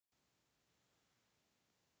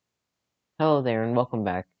Hello there and welcome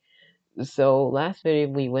back. So last video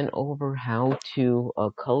we went over how to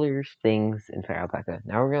color things in Firealpaca.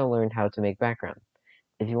 Now we're going to learn how to make backgrounds.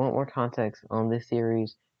 If you want more context on this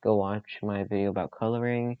series, go watch my video about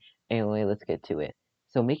coloring. Anyway, let's get to it.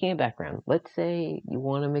 So making a background. Let's say you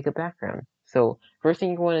want to make a background. So first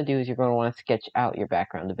thing you want to do is you're going to want to sketch out your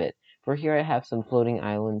background a bit. For here I have some floating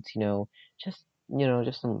islands, just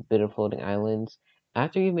some bit of floating islands.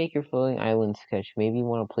 After you make your floating island sketch, maybe you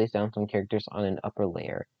want to place down some characters on an upper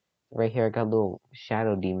layer. Right here I got little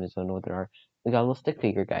shadow demons, I don't know what they are. We got a little stick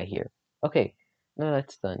figure guy here. Okay, now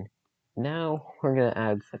that's done. Now we're going to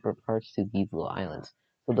add separate parts to these little islands.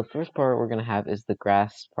 So the first part we're going to have is the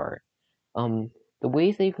grass part. The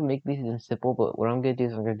ways that you can make these is simple, but what I'm going to do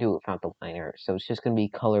is I'm going to do it without the liner. So it's just going to be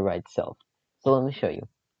color by itself. So let me show you.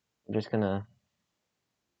 I'm just going to,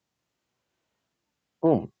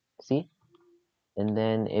 boom, see? And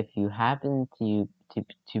then if you happen to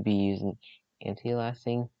be using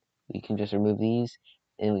anti-aliasing, we can just remove these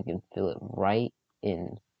and we can fill it right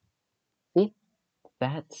in. See?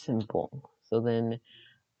 That's simple. So then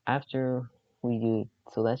after we do,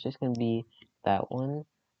 so that's just going to be that one.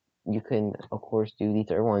 You can, of course, do these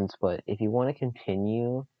other ones, but if you want to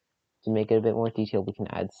continue to make it a bit more detailed, we can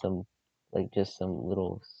add some, like, just some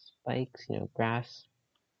little spikes, grass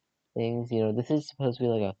things. This is supposed to be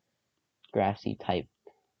like a grassy type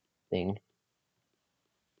thing.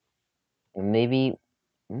 And maybe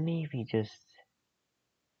just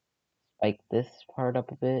spike this part up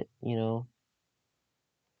a bit,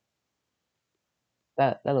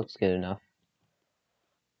 that looks good enough.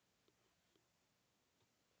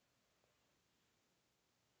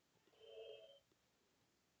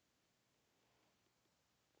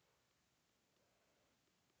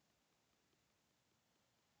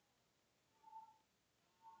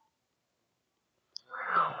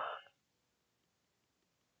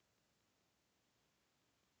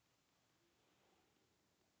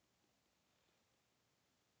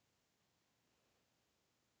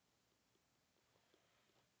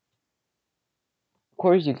 Of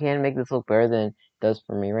course, you can make this look better than it does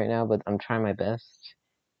for me right now, but I'm trying my best.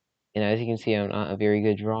 And as you can see, I'm not a very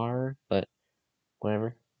good drawer, but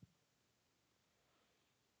whatever.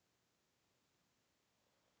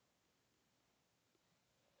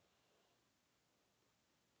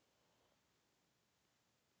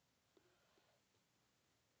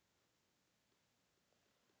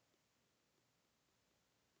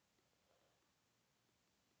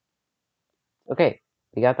 Okay,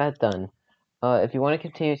 we got that done. If you want to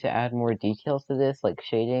continue to add more details to this, like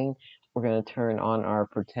shading, we're going to turn on our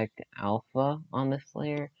protect alpha on this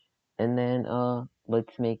layer. And then,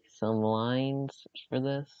 let's make some lines for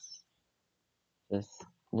this. Just,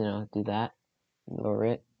 do that. Lower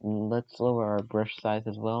it. And let's lower our brush size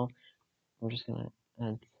as well. We're just going to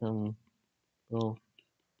add some little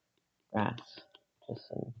grass. Just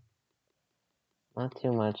some, not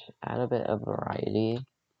too much. Add a bit of variety.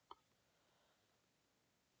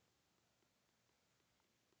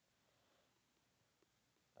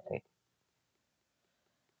 Okay.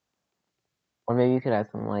 Or maybe you could add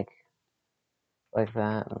some like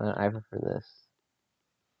that. I prefer this.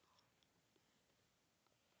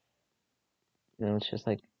 It's just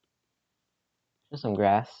some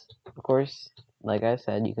grass. Of course, like I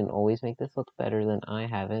said, you can always make this look better than I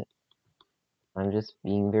have it. I'm just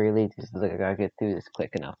being very lazy, so I gotta get through this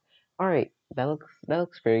quick enough. Alright, that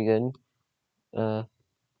looks very good. Uh,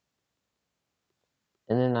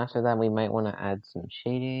 and then after that, we might want to add some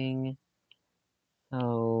shading.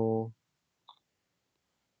 So,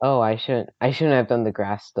 oh, I shouldn't have done the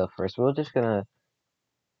grass stuff first. I'll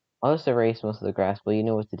just erase most of the grass, but you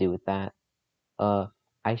know what to do with that.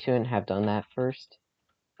 I shouldn't have done that first,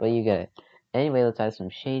 but you get it. Anyway, let's add some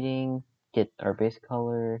shading. Get our base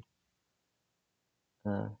color.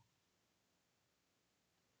 Uh,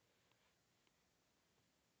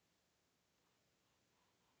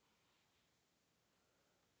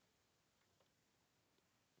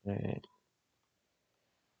 Alright.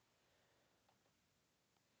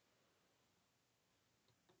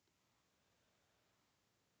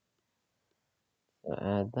 So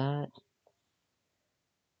add that.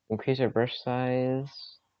 Increase our brush size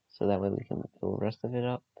so that way we can fill the rest of it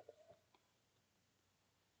up.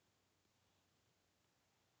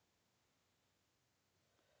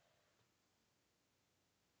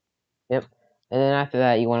 Yep. And then after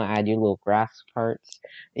that, you want to add your little grass parts.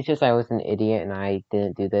 It's just I was an idiot and I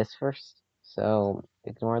didn't do this first, so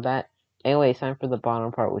ignore that. Anyway, it's time for the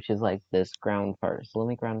bottom part, which is like this ground part. So let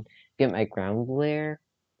me get my ground layer,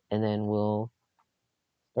 and then we'll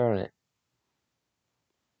start on it.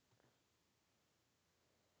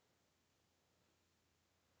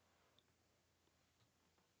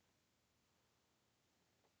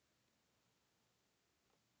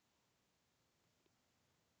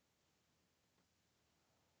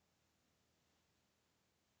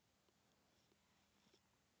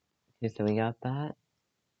 Okay, so we got that.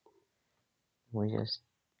 We just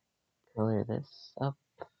color this up.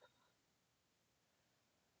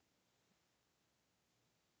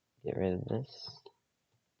 Get rid of this.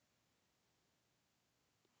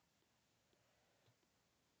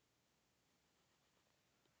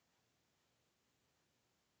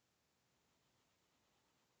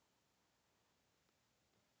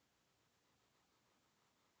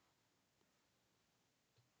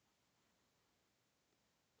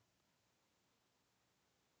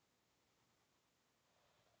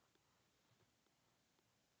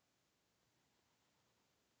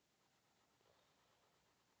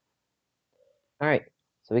 Alright,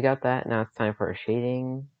 so we got that. Now it's time for our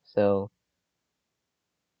shading. So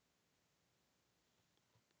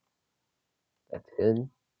that's good.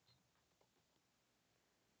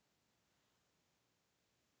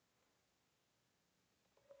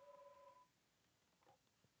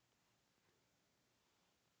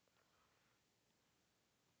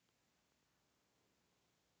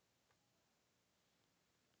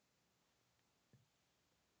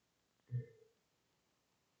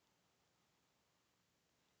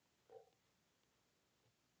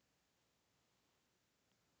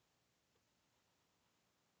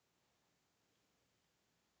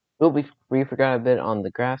 Oh, we forgot a bit on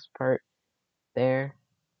the grass part there.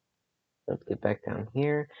 Let's get back down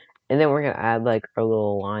here. And then we're gonna add like our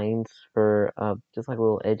little lines for just like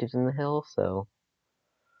little edges in the hill, so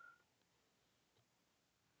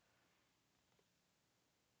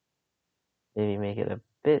maybe make it a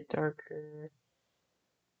bit darker.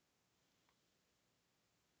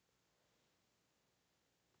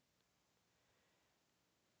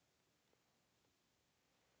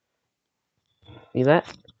 See that?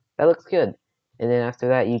 That looks good. And then after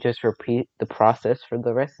that, you just repeat the process for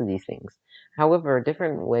the rest of these things. However, a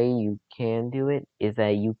different way you can do it is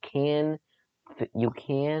that you can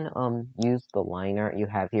use the line art you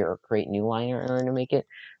have here or create new line art in order to make it,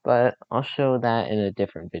 but I'll show that in a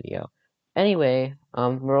different video. Anyway,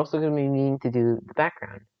 we're also going to be needing to do the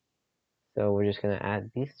background. So we're just going to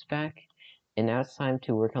add these back, and now it's time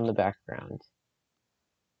to work on the background.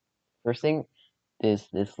 First thing is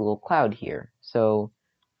this little cloud here. So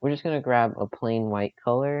we're just going to grab a plain white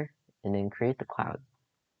color and then create the cloud.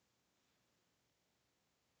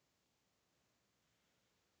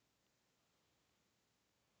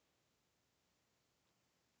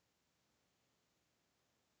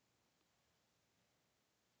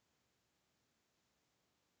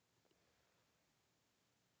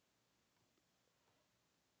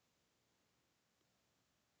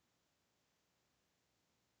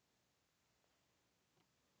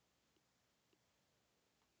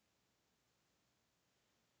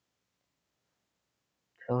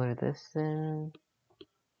 Color this in.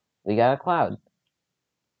 We got a cloud.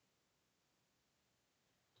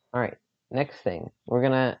 Alright, next thing. We're just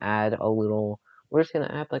gonna add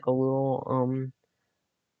like a little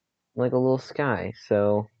sky.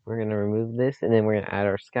 So we're gonna remove this and then we're gonna add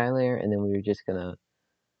our sky layer and then we're just gonna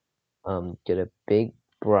get a big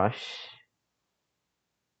brush.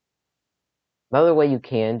 Another way you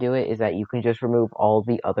can do it is that you can just remove all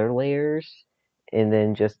the other layers and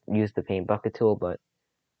then just use the paint bucket tool, but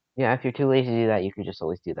yeah, if you're too lazy to do that, you can just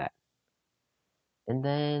always do that. And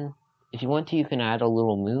then if you want to, you can add a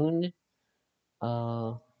little moon.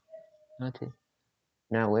 Not to,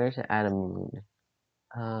 now where to add a moon?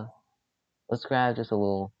 Uh let's grab just a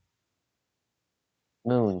little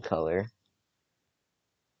moon color.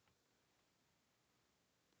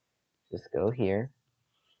 Just go here.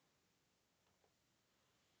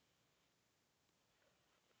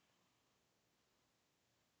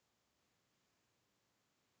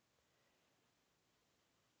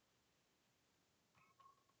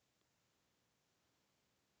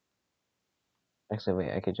 Actually,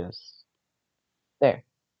 wait, I could just there.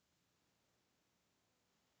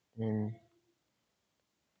 And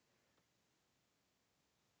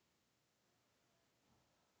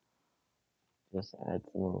just add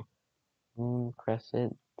some little moon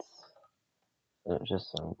crescents. So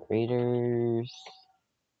just some craters.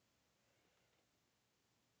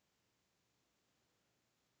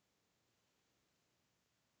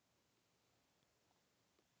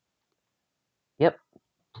 Yep.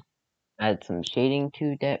 Add some shading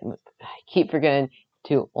to that. I keep forgetting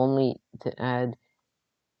to add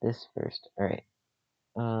this first. Alright.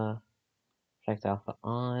 Effect alpha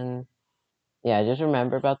on. Yeah, just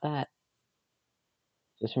remember about that.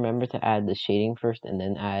 Just remember to add the shading first and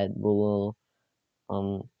then add the little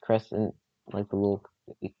crescent, like the little,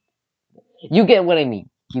 you get what I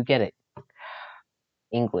mean. You get it.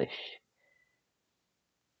 English.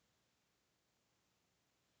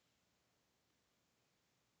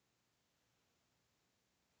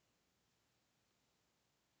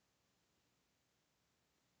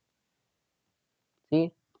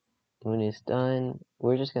 See, when it's done,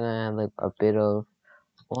 we're just gonna add like a bit of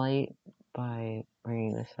light by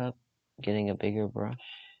bringing this up, getting a bigger brush.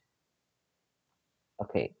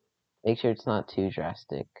 Okay, make sure it's not too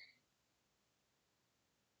drastic.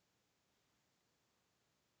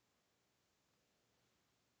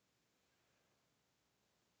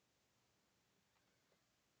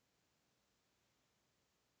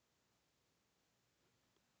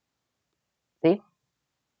 See?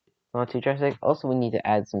 Not too drastic. Also, we need to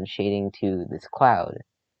add some shading to this cloud.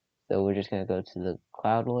 So we're just gonna go to the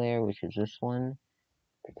cloud layer, which is this one.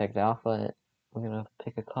 Protect alpha. We're gonna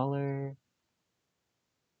pick a color.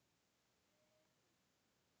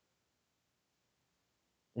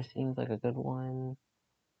 This seems like a good one.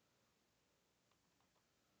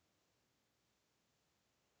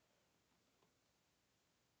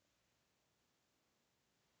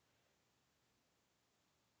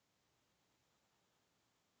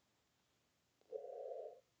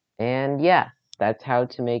 And yeah, that's how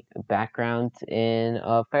to make backgrounds in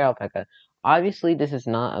Firealpaca. Obviously, this is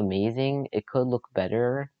not amazing. It could look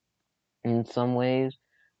better in some ways,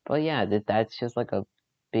 but yeah, that's just like a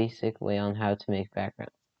basic way on how to make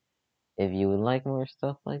backgrounds. If you would like more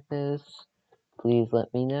stuff like this, please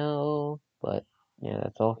let me know. But yeah,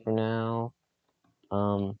 that's all for now.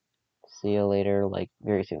 Um, see you later, like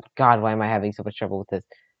very soon. God, why am I having so much trouble with this?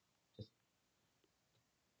 Just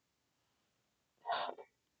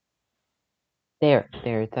there,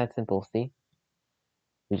 it's that simple. See,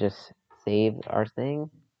 we just saved our thing,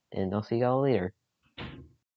 and I'll see y'all later.